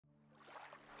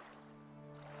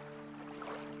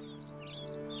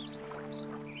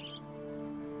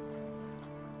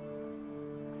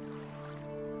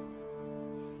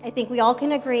I think we all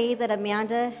can agree that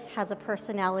Amanda has a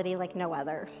personality like no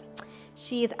other.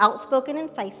 She's outspoken and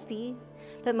feisty,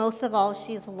 but most of all,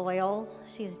 she's loyal,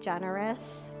 she's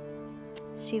generous,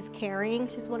 she's caring.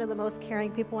 She's one of the most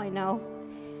caring people I know,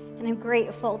 and I'm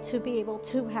grateful to be able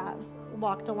to have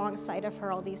walked alongside of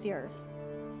her all these years.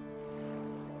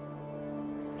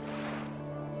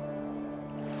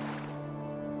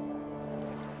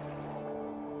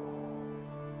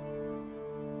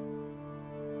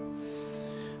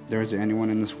 There isn't anyone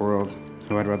in this world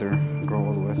who I'd rather grow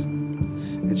old with.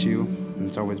 It's you, and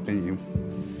it's always been you.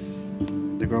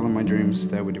 The girl in my dreams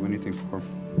that I would do anything for.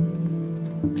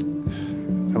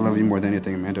 I love you more than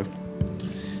anything, Amanda.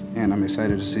 And I'm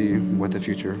excited to see what the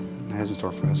future has in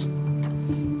store for us.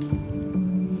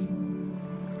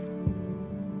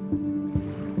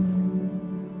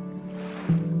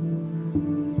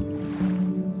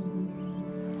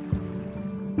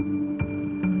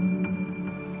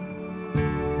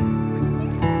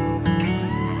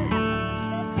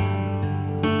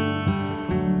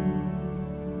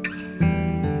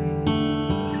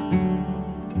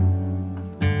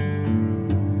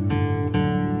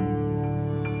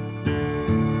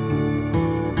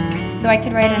 Though I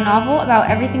could write a novel about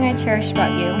everything I cherish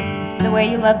about you, the way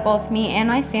you love both me and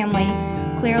my family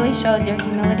clearly shows your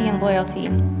humility and loyalty.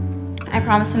 I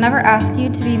promise to never ask you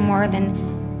to be more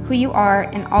than who you are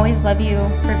and always love you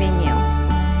for being you.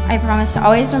 I promise to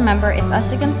always remember it's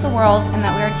us against the world and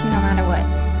that we are a team no matter what.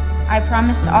 I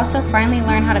promise to also finally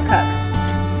learn how to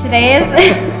cook. Today is,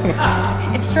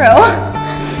 it's true.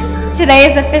 Today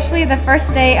is officially the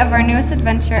first day of our newest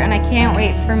adventure and I can't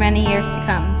wait for many years to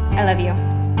come. I love you.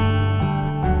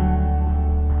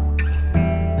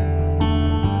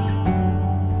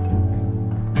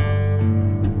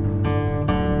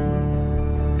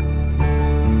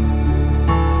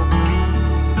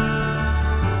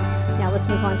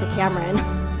 Move on to Cameron.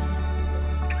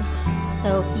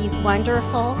 So he's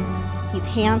wonderful, he's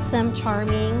handsome,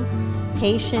 charming,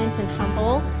 patient, and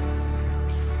humble.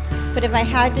 But if I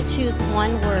had to choose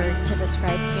one word to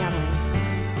describe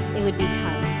Cameron, it would be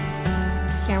kind.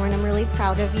 Cameron, I'm really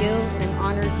proud of you and I'm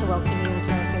honored to welcome you